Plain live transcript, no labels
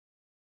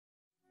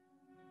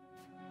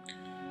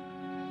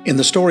In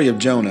the story of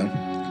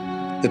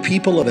Jonah, the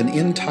people of an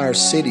entire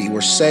city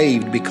were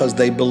saved because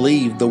they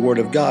believed the word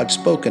of God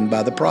spoken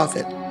by the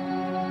prophet.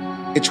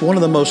 It's one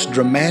of the most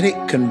dramatic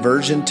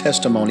conversion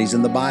testimonies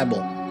in the Bible.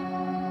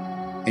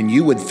 And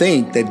you would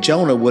think that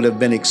Jonah would have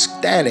been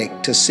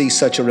ecstatic to see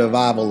such a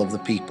revival of the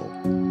people,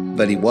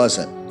 but he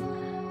wasn't.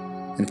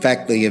 In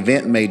fact, the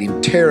event made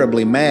him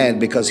terribly mad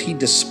because he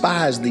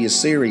despised the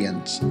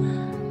Assyrians.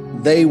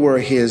 They were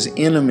his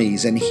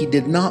enemies, and he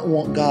did not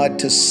want God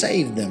to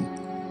save them.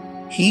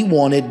 He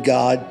wanted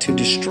God to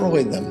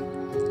destroy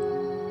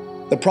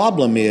them. The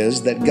problem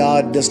is that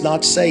God does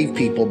not save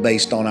people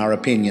based on our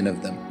opinion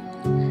of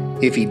them.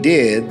 If he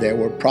did, there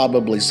were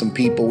probably some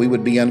people we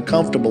would be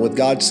uncomfortable with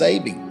God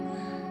saving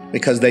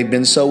because they've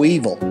been so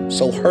evil,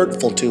 so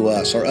hurtful to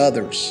us or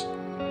others.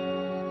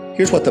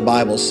 Here's what the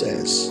Bible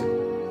says.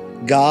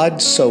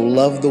 God so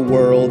loved the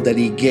world that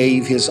he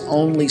gave his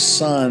only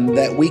Son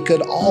that we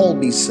could all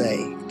be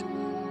saved.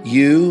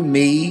 You,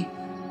 me,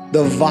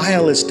 the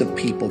vilest of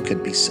people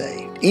could be saved.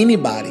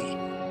 Anybody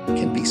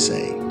can be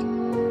saved.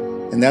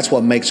 And that's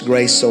what makes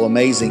grace so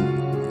amazing.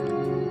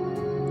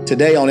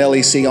 Today on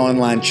LEC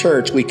Online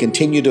Church, we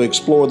continue to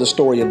explore the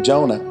story of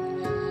Jonah.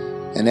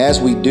 And as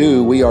we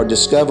do, we are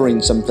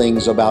discovering some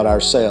things about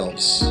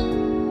ourselves,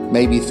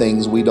 maybe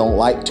things we don't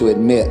like to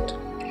admit.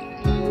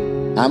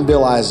 I'm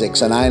Bill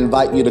Isaacs, and I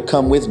invite you to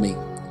come with me,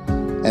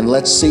 and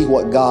let's see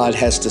what God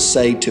has to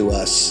say to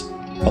us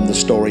from the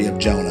story of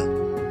Jonah.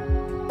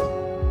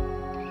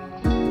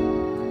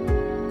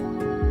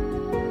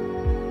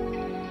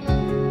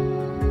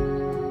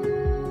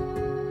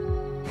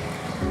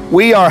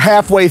 We are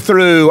halfway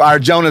through our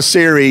Jonah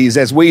series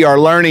as we are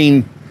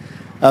learning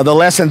the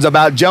lessons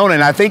about Jonah,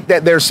 and I think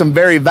that there's some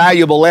very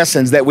valuable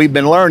lessons that we've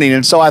been learning.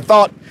 And so I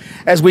thought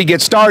as we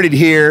get started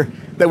here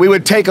that we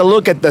would take a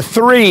look at the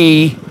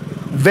three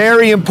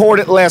very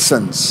important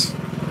lessons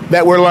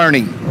that we're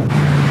learning.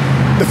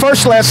 The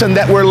first lesson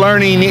that we're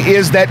learning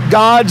is that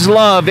God's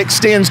love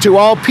extends to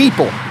all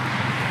people,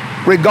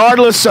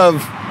 regardless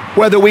of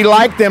whether we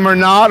like them or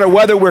not, or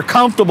whether we're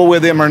comfortable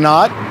with them or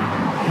not.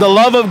 The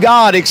love of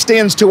God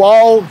extends to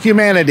all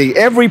humanity.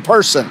 Every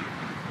person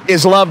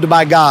is loved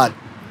by God.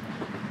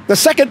 The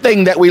second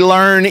thing that we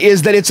learn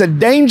is that it's a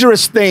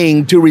dangerous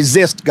thing to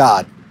resist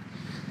God.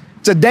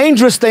 It's a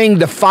dangerous thing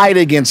to fight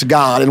against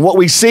God. And what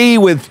we see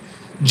with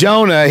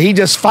Jonah, he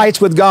just fights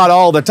with God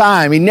all the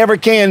time. He never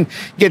can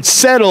get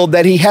settled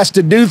that he has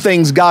to do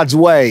things God's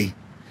way.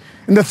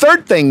 And the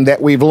third thing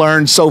that we've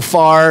learned so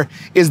far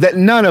is that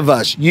none of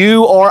us,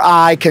 you or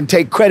I, can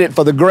take credit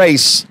for the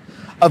grace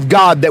of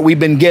God that we've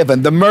been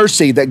given, the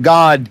mercy that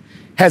God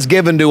has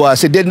given to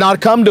us. It did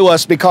not come to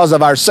us because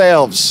of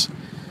ourselves.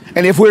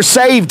 And if we're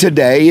saved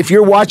today, if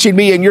you're watching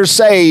me and you're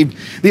saved,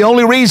 the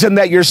only reason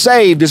that you're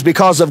saved is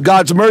because of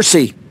God's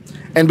mercy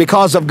and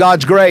because of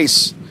God's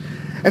grace.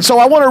 And so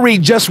I want to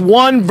read just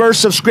one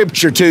verse of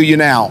Scripture to you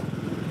now.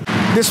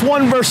 This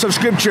one verse of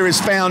Scripture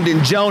is found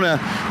in Jonah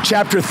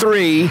chapter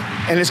 3,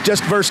 and it's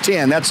just verse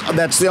 10.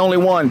 That's the only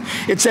one.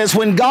 It says,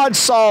 when God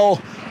saw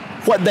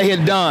what they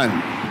had done,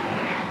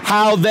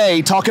 how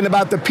they, talking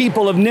about the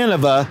people of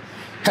Nineveh,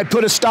 had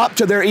put a stop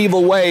to their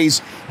evil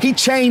ways, he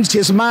changed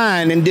his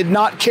mind and did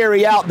not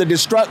carry out the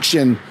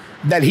destruction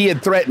that he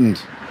had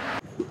threatened.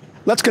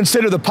 Let's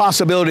consider the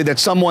possibility that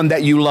someone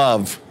that you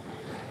love,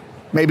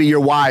 maybe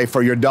your wife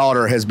or your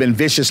daughter, has been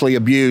viciously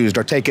abused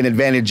or taken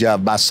advantage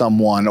of by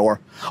someone,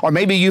 or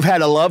maybe you've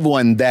had a loved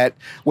one that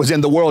was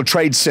in the World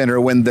Trade Center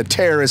when the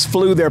terrorists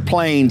flew their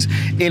planes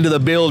into the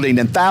building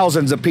and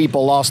thousands of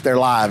people lost their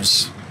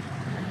lives.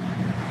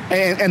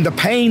 And the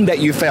pain that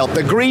you felt,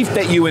 the grief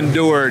that you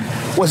endured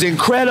was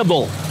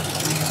incredible.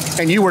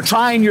 And you were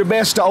trying your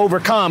best to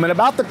overcome. And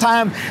about the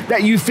time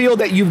that you feel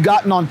that you've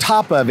gotten on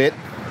top of it,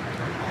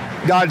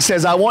 God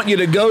says, I want you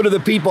to go to the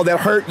people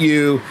that hurt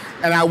you,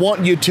 and I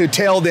want you to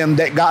tell them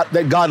that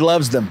God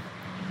loves them,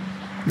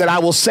 that I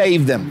will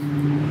save them.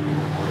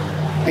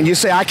 And you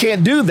say, I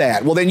can't do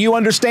that. Well, then you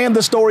understand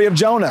the story of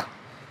Jonah.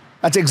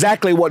 That's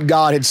exactly what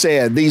God had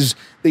said. These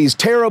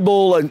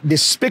terrible and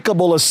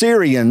despicable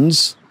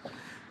Assyrians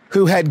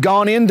who had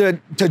gone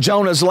into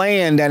Jonah's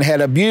land and had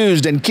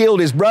abused and killed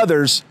his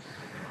brothers.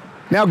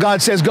 Now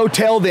God says, go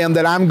tell them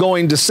that I'm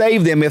going to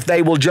save them if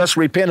they will just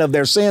repent of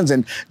their sins.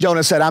 And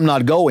Jonah said, I'm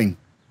not going.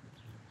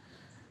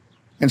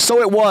 And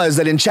so it was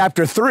that in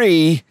chapter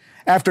 3,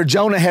 after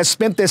Jonah has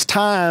spent this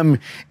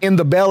time in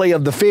the belly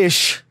of the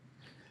fish,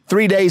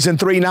 3 days and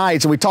 3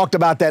 nights, and we talked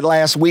about that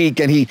last week,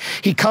 and he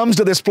comes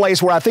to this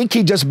place where I think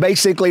he just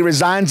basically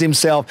resigns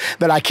himself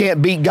that I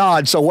can't beat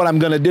God, so what I'm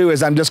going to do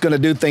is I'm just going to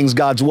do things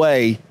God's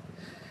way.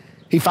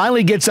 He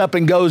finally gets up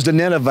and goes to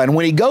Nineveh. And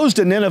when he goes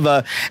to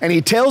Nineveh and he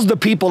tells the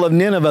people of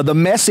Nineveh the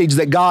message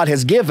that God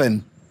has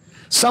given,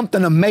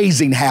 something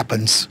amazing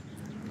happens.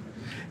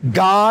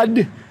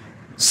 God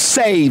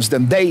saves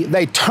them.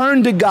 They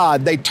turn to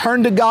God. They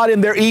turn to God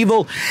in their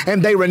evil,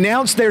 and they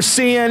renounce their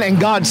sin, and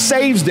God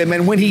saves them.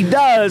 And when he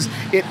does,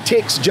 it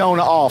ticks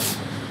Jonah off.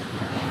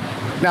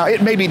 Now,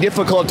 it may be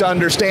difficult to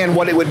understand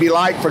what it would be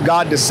like for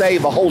God to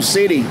save a whole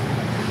city.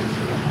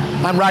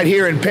 I'm right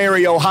here in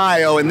Perry,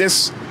 Ohio, and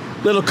this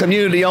little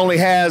community only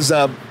has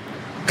a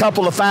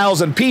couple of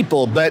thousand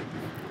people, but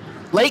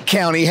Lake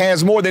County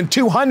has more than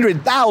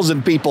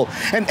 200,000 people.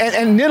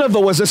 And Nineveh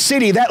was a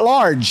city that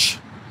large,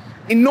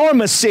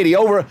 enormous city,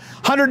 over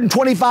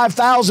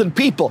 125,000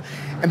 people.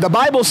 And the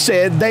Bible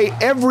said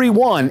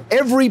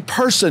every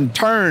person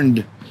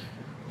turned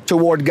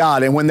toward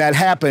God. And when that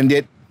happened,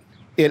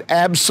 it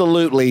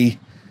absolutely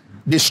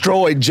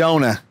destroyed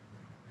Jonah,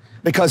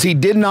 because he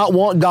did not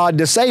want God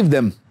to save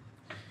them.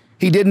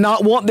 He did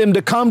not want them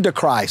to come to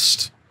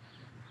Christ.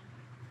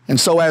 And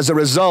so as a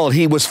result,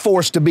 he was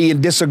forced to be in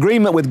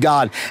disagreement with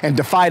God and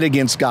to fight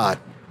against God.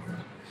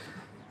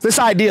 This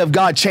idea of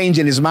God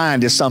changing his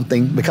mind is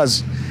something,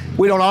 because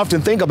we don't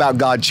often think about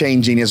God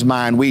changing his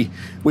mind. We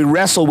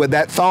wrestle with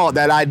that thought,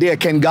 that idea,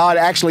 can God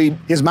actually,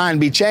 his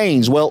mind be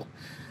changed? Well,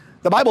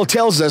 the Bible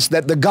tells us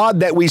that the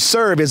God that we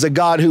serve is a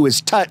God who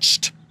is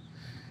touched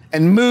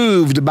and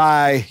moved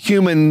by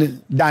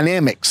human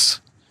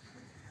dynamics.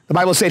 The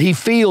Bible said he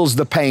feels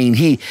the pain.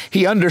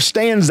 He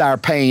understands our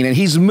pain, and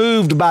he's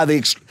moved by the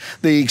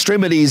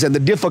extremities and the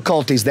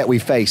difficulties that we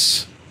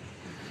face.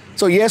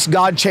 So yes,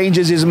 God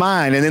changes his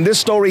mind. And in this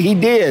story, he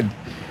did.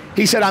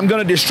 He said, I'm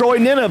going to destroy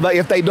Nineveh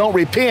if they don't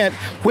repent.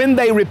 When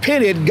they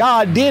repented,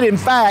 God did, in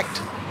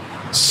fact,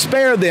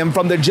 spare them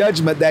from the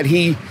judgment that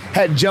he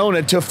had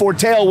Jonah to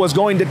foretell was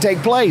going to take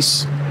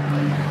place.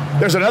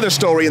 There's another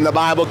story in the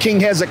Bible.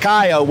 King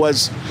Hezekiah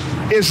was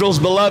Israel's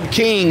beloved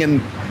king,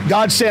 and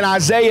God sent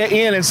Isaiah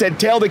in and said,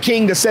 tell the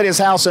king to set his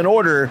house in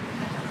order.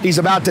 He's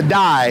about to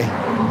die.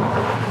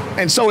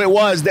 And so it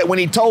was that when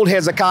he told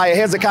Hezekiah,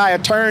 Hezekiah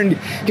turned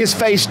his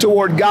face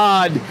toward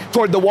God,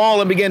 toward the wall,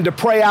 and began to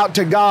pray out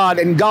to God.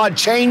 And God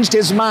changed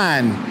his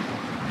mind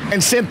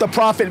and sent the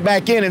prophet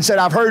back in and said,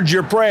 I've heard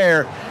your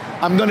prayer.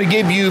 I'm going to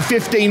give you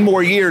 15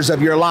 more years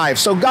of your life.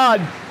 So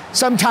God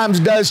sometimes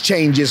does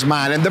change his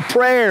mind. And the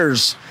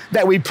prayers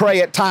that we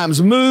pray at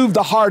times move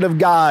the heart of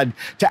God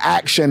to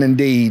action and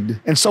deed.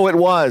 And so it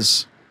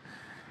was.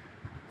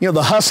 You know,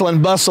 the hustle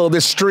and bustle of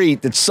this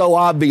street that's so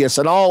obvious,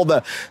 and all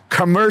the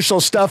commercial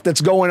stuff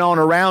that's going on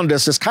around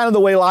us is kind of the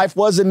way life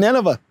was in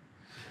Nineveh.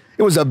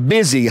 It was a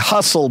busy,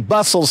 hustle,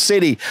 bustle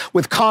city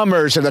with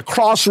commerce at the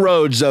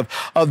crossroads of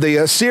the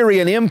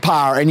Assyrian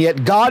Empire. And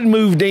yet God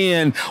moved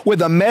in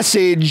with a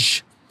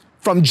message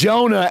from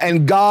Jonah,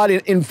 and God,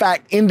 in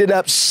fact, ended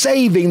up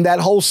saving that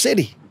whole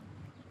city.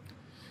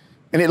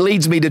 And it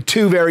leads me to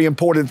two very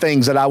important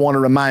things that I want to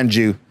remind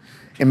you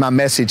in my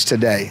message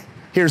today.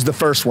 Here's the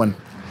first one.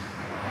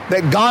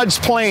 That God's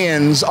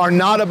plans are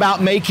not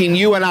about making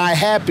you and I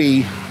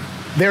happy.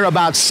 They're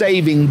about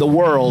saving the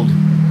world.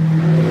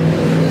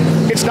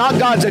 It's not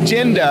God's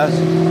agenda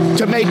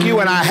to make you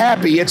and I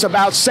happy. It's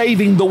about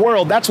saving the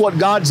world. That's what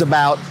God's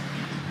about.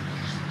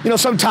 You know,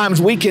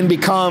 sometimes we can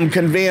become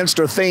convinced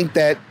or think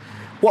that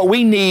what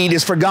we need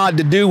is for God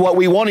to do what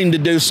we want him to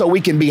do so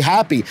we can be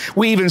happy.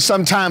 We even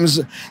sometimes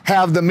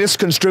have the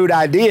misconstrued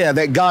idea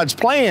that God's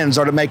plans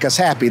are to make us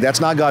happy. That's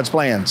not God's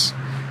plans.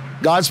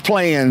 God's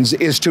plans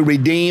is to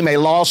redeem a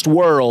lost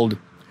world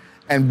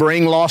and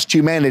bring lost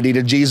humanity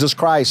to Jesus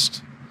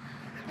Christ.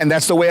 And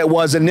that's the way it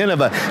was in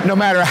Nineveh. No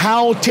matter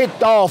how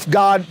ticked off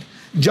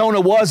Jonah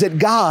was at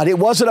God, it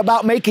wasn't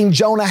about making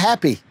Jonah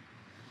happy.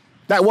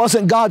 That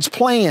wasn't God's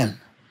plan.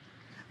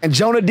 And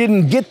Jonah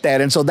didn't get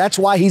that, and so that's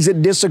why he's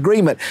in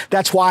disagreement.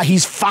 That's why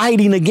he's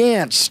fighting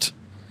against,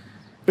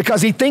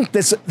 because he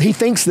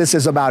thinks this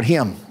is about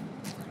him.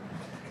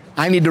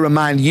 I need to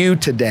remind you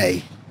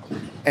today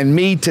and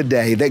me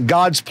today that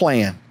God's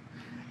plan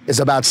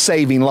is about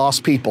saving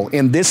lost people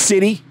in this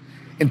city,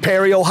 in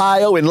Perry,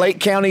 Ohio, in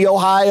Lake County,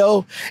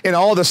 Ohio, in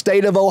all the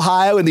state of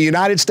Ohio, in the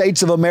United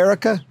States of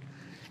America,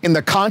 in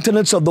the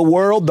continents of the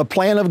world. The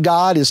plan of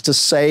God is to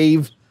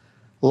save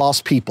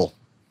lost people.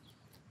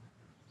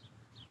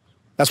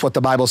 That's what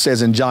the Bible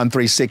says in John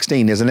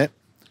 3:16, isn't it?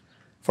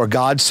 For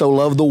God so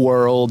loved the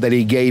world that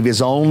he gave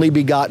his only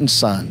begotten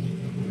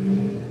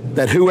Son,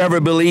 that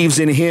whoever believes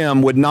in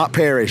him would not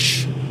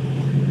perish,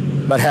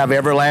 but have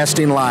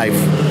everlasting life.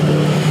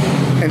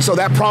 And so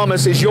that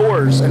promise is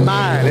yours and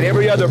mine and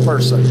every other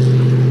person.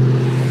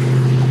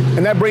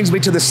 And that brings me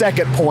to the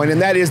second point,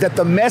 and that is that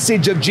the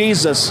message of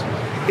Jesus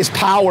is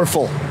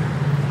powerful.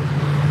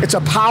 It's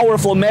a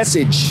powerful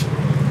message.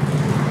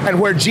 And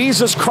where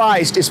Jesus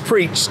Christ is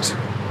preached,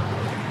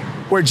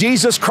 where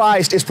Jesus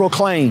Christ is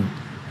proclaimed,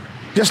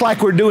 just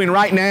like we're doing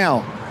right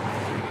now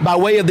by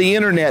way of the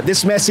internet,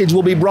 this message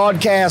will be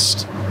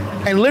broadcast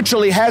and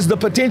literally has the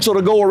potential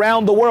to go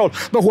around the world.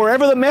 But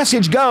wherever the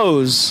message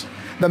goes,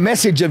 the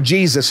message of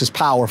Jesus is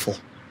powerful.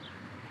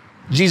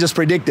 Jesus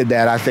predicted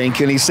that, I think,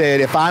 and he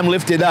said, if I'm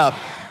lifted up,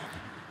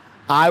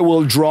 I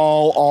will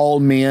draw all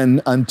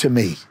men unto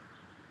me.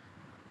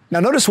 Now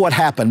notice what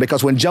happened,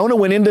 because when Jonah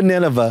went into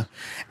Nineveh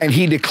and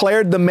he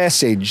declared the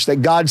message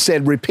that God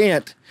said,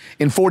 repent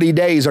in 40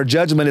 days or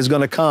judgment is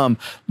going to come,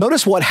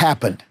 notice what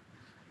happened.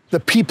 The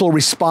people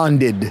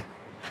responded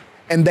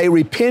and they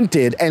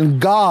repented,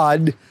 and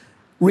God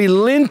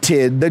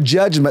relented the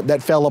judgment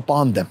that fell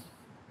upon them.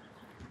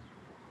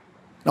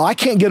 Now I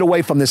can't get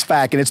away from this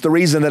fact, and it's the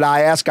reason that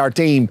I ask our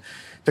team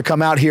to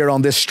come out here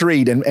on this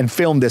street and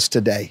film this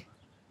today.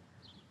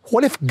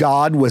 What if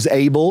God was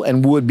able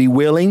and would be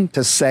willing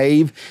to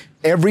save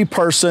every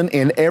person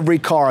in every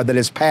car that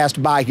has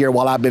passed by here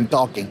while I've been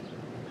talking?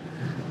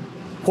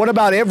 What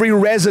about every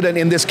resident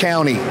in this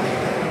county?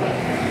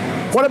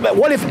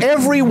 What if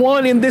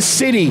everyone in this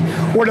city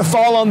were to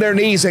fall on their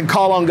knees and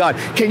call on God?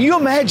 Can you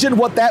imagine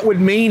what that would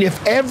mean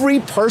if every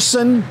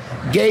person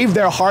gave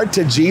their heart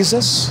to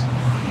Jesus?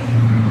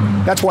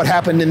 That's what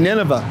happened in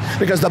Nineveh,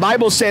 because the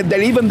Bible said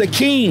that even the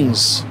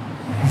kings,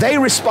 they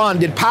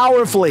responded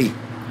powerfully,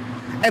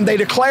 and they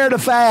declared a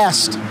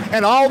fast,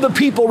 and all the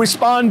people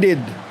responded.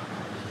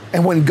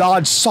 And when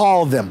God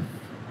saw them,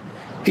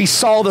 He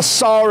saw the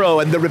sorrow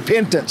and the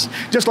repentance.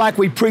 Just like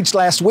we preached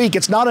last week,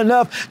 it's not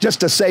enough just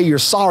to say you're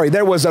sorry.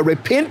 There was a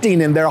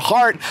repenting in their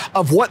heart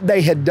of what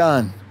they had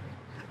done,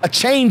 a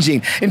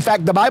changing. In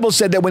fact, the Bible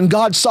said that when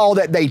God saw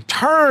that they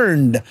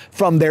turned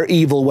from their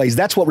evil ways,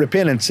 that's what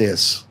repentance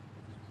is.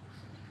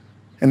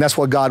 And that's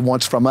what God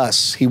wants from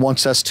us. He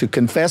wants us to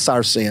confess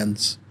our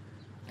sins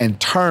and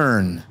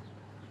turn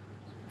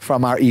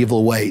from our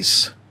evil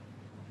ways.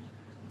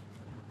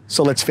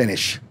 So let's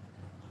finish.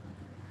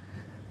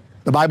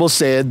 The Bible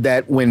said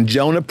that when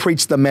Jonah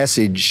preached the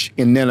message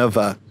in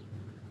Nineveh,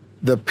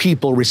 the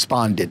people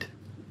responded.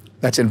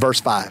 That's in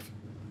verse 5.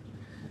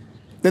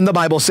 Then the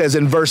Bible says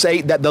in verse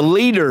 8 that the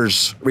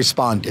leaders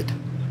responded.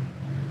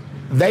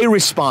 They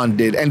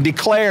responded and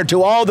declared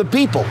to all the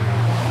people.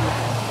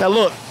 Now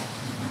look,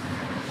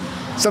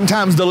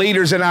 sometimes the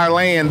leaders in our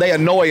land, they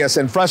annoy us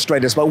and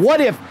frustrate us. But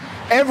what if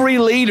every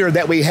leader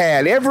that we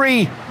had,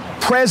 every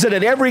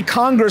president, every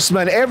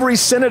congressman, every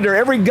senator,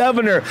 every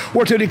governor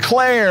were to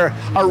declare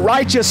a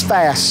righteous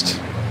fast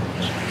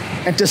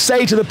and to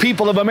say to the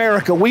people of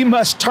America, we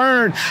must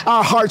turn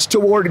our hearts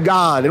toward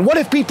God? And what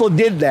if people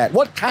did that?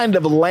 What kind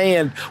of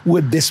land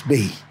would this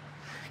be?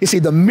 You see,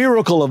 the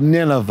miracle of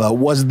Nineveh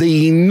was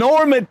the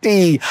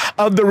enormity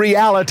of the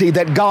reality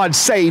that God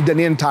saved an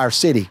entire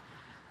city.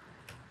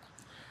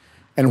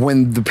 And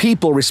when the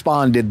people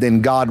responded,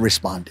 then God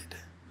responded.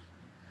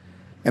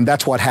 And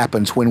that's what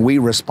happens when we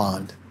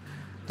respond.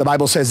 The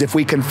Bible says if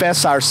we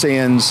confess our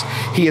sins,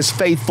 He is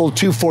faithful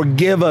to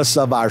forgive us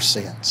of our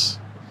sins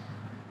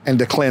and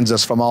to cleanse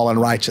us from all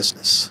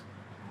unrighteousness.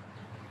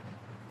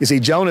 You see,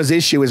 Jonah's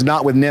issue is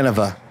not with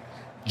Nineveh.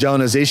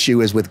 Jonah's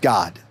issue is with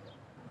God.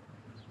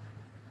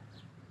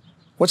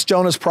 What's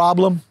Jonah's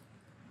problem?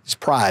 It's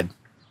pride.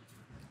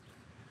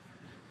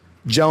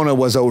 Jonah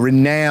was a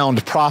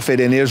renowned prophet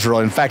in Israel.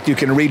 In fact, you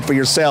can read for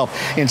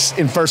yourself in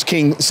 2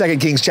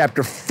 Kings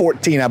chapter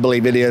 14, I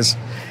believe it is.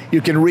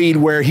 You can read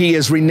where he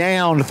is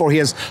renowned for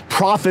his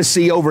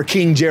prophecy over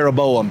King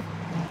Jeroboam.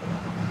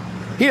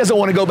 He doesn't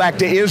want to go back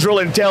to Israel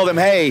and tell them,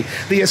 hey,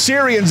 the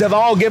Assyrians have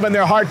all given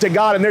their heart to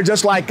God and they're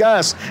just like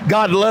us.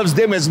 God loves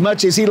them as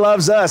much as He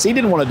loves us. He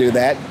didn't want to do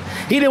that.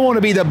 He didn't want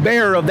to be the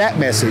bearer of that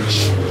message.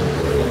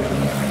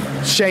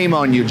 Shame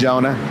on you,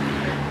 Jonah.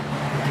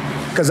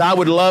 Because I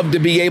would love to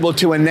be able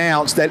to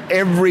announce that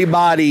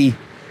everybody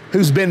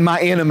who's been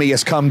my enemy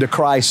has come to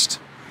Christ.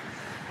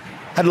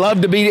 I'd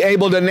love to be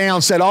able to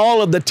announce that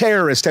all of the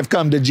terrorists have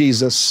come to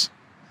Jesus.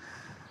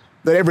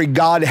 That every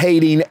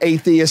God-hating,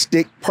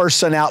 atheistic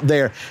person out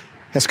there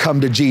has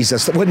come to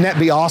Jesus. Wouldn't that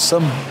be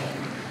awesome?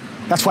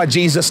 That's why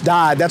Jesus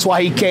died. That's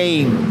why He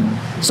came,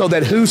 so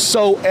that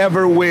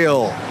whosoever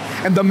will.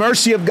 And the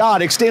mercy of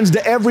God extends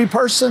to every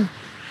person.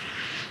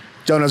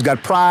 Jonah's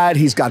got pride.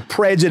 He's got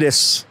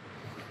prejudice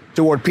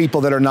toward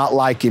people that are not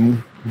like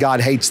him. God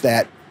hates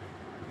that.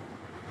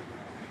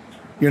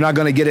 You're not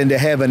going to get into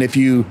heaven if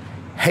you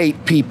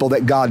hate people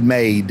that God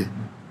made.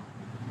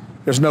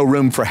 There's no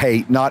room for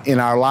hate, not in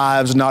our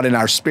lives, not in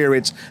our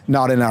spirits,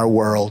 not in our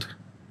world.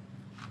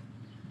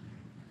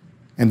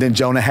 And then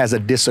Jonah has a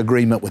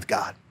disagreement with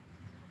God.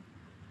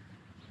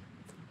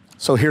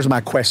 So here's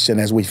my question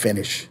as we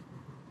finish.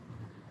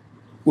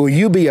 Will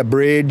you be a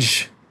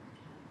bridge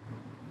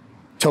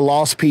to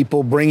lost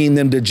people, bringing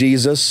them to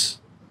Jesus?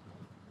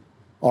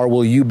 Or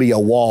will you be a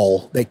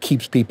wall that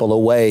keeps people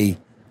away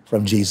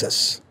from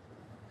Jesus?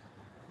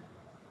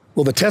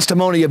 Will the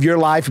testimony of your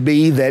life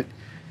be that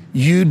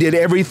you did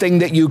everything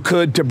that you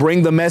could to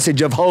bring the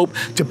message of hope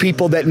to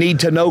people that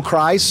need to know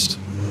Christ?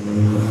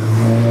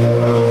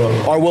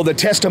 Or will the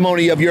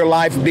testimony of your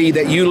life be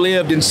that you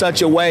lived in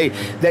such a way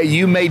that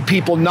you made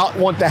people not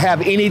want to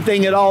have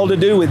anything at all to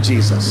do with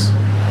Jesus?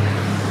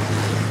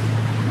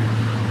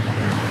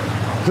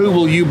 Who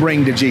will you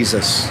bring to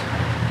Jesus?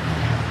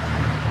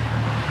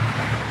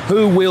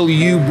 Who will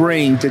you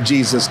bring to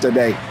Jesus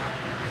today?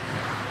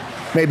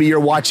 Maybe you're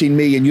watching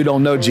me and you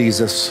don't know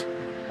Jesus.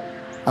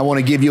 I want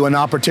to give you an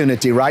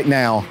opportunity right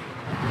now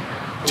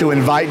to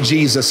invite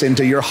Jesus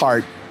into your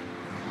heart.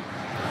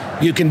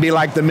 You can be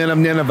like the men of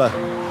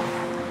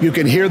Nineveh. You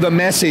can hear the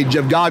message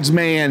of God's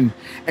man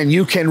and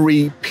you can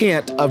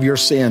repent of your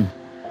sin.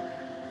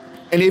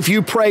 And if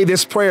you pray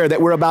this prayer that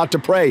we're about to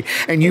pray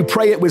and you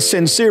pray it with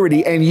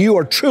sincerity and you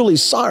are truly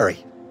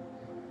sorry,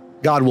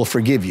 God will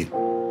forgive you.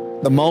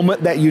 The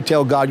moment that you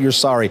tell God you're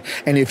sorry,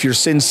 and if you're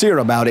sincere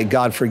about it,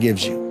 God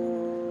forgives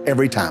you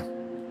every time.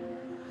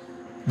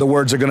 The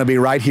words are going to be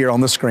right here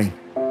on the screen.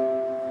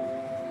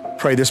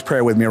 Pray this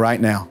prayer with me right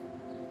now.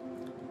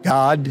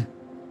 God,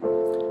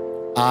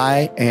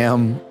 I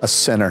am a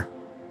sinner.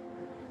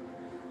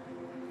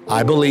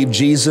 I believe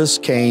Jesus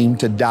came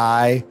to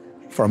die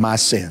for my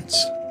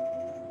sins.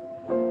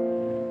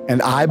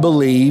 And I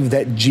believe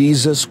that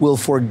Jesus will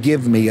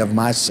forgive me of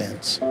my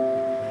sins.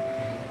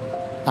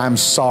 I'm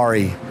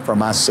sorry for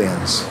my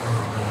sins.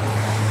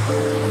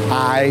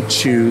 I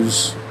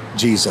choose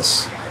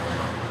Jesus.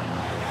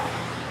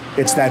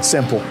 It's that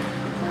simple.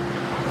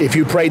 If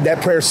you prayed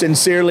that prayer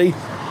sincerely,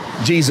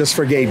 Jesus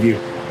forgave you.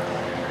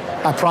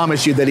 I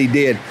promise you that He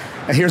did.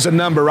 And here's a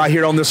number right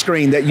here on the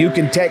screen that you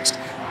can text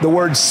the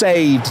word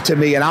saved to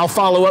me, and I'll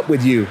follow up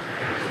with you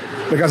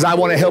because I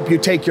want to help you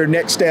take your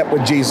next step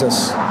with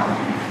Jesus.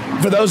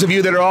 For those of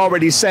you that are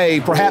already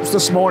saved, perhaps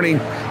this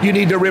morning you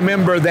need to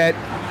remember that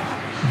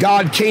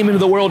God came into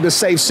the world to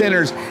save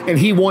sinners, and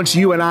He wants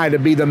you and I to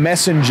be the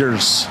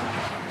messengers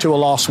to a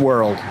lost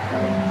world.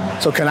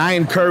 So can I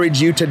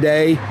encourage you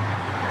today?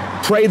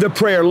 Pray the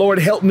prayer, Lord,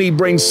 help me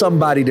bring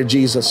somebody to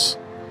Jesus.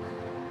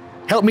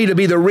 Help me to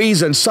be the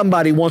reason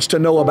somebody wants to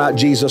know about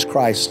Jesus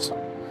Christ.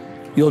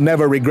 You'll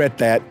never regret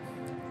that.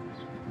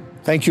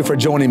 Thank you for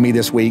joining me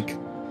this week.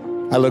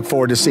 I look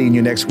forward to seeing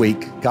you next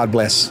week. God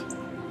bless.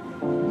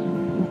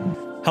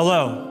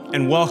 Hello,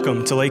 and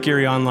welcome to Lake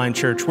Erie Online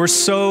Church. We're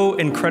so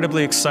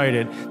incredibly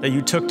excited that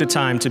you took the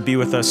time to be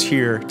with us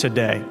here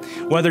today.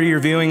 Whether you're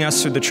viewing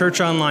us through the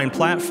Church Online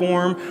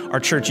platform, our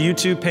church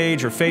YouTube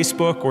page, or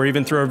Facebook, or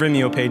even through our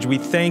Vimeo page, we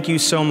thank you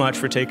so much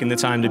for taking the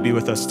time to be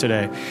with us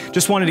today.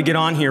 Just wanted to get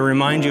on here and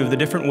remind you of the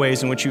different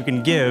ways in which you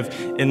can give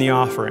in the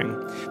offering.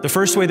 The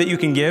first way that you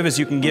can give is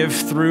you can give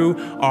through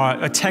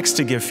a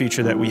text-to-give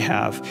feature that we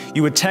have.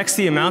 You would text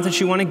the amount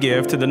that you want to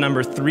give to the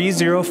number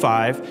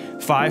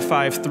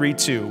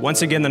 305-5532.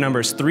 Once again, the number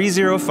is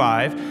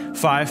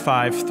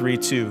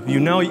 305-5532. You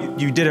know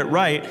you did it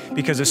right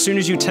because as soon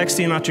as you text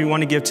the amount you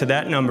want to give to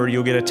that number,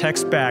 you'll get a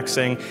text back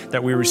saying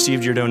that we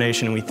received your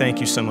donation, and we thank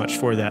you so much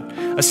for that.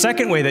 A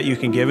second way that you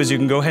can give is you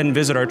can go ahead and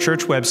visit our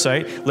church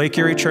website,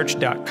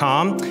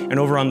 lakeeriechurch.com, and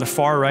over on the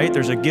far right,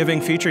 there's a giving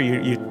feature.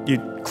 You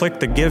click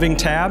the giving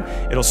tab,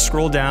 it'll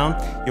scroll down,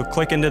 you'll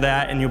click into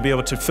that, and you'll be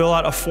able to fill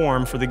out a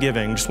form for the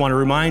giving. Just want to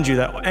remind you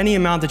that any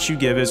amount that you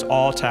give is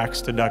all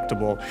tax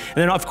deductible. And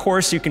then of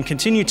course you can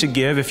continue to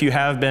give if you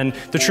have been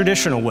the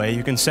traditional way.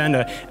 You can send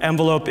an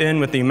envelope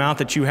in with the amount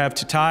that you have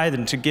to tithe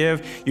and to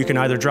give. You can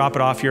either drop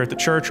it off here at the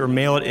church or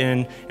mail it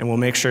in, and we'll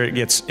make sure it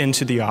gets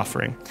into the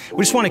offering.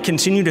 We just want to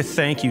continue to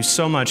thank you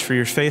so much for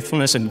your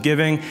faithfulness in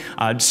giving,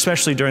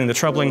 especially during the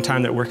troubling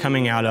time that we're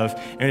coming out of.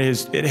 And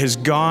it has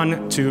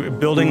gone to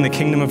building the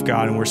kingdom of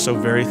God, and we're so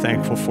very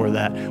thankful for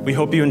that. We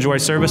hope you enjoy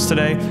service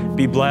today.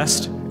 Be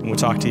blessed, and we'll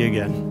talk to you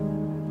again.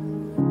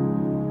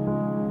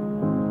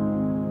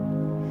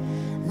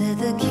 Let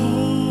the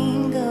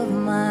King of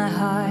my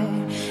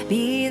heart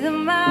be the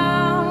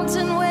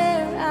mountain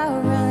where I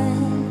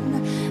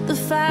run, the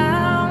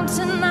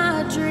fountain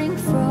I drink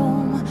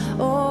from.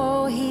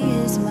 Oh, He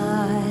is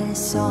my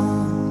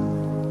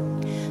song.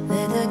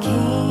 Let the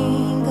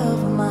King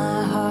of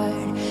my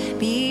heart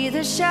be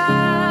the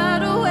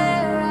shadow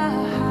where I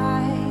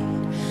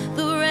hide,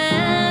 the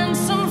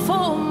ransom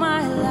for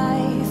my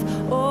life.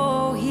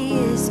 Oh, He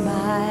is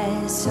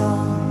my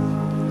song.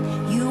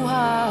 You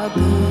are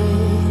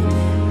good,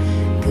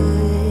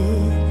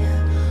 good.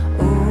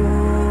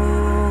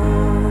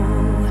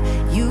 Oh,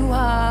 you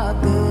are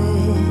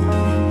good,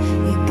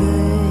 you're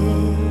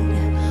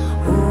good.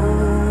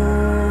 Oh,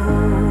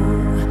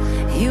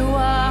 you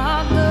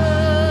are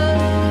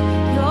good,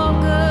 you're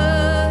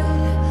good.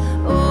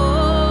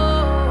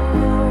 Oh,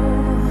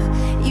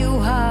 you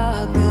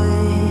are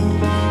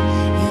good,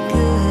 you're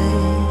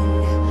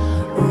good.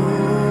 Oh,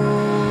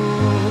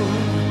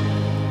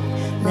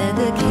 let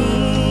the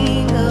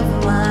King of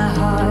my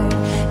heart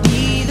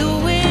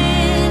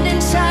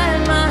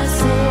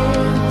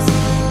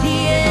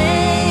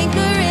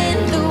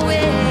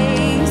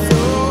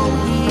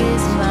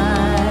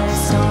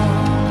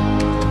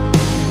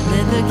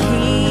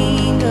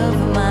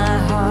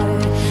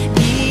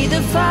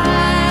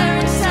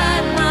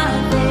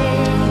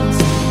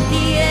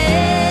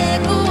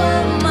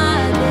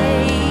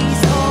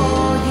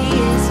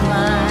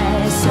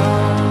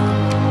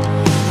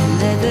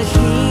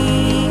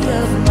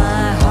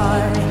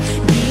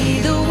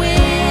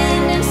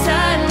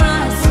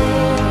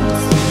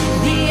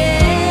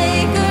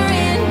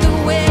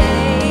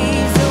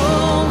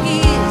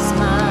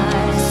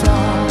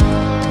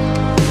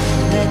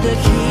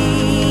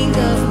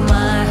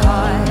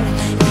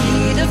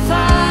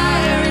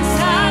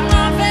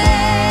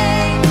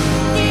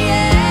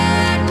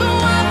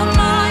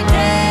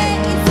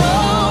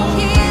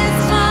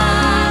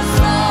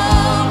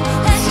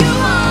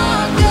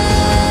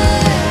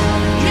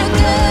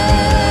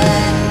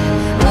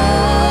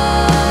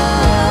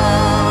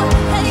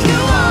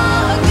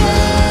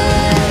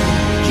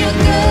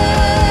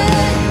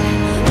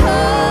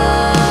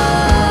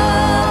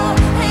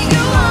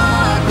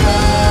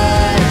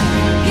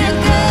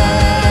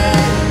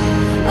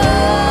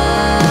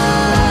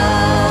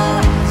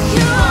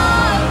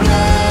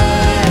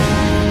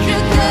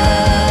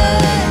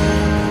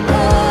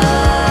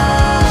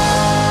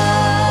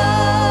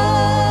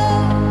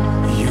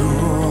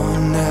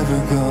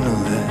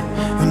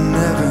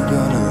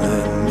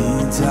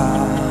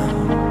die.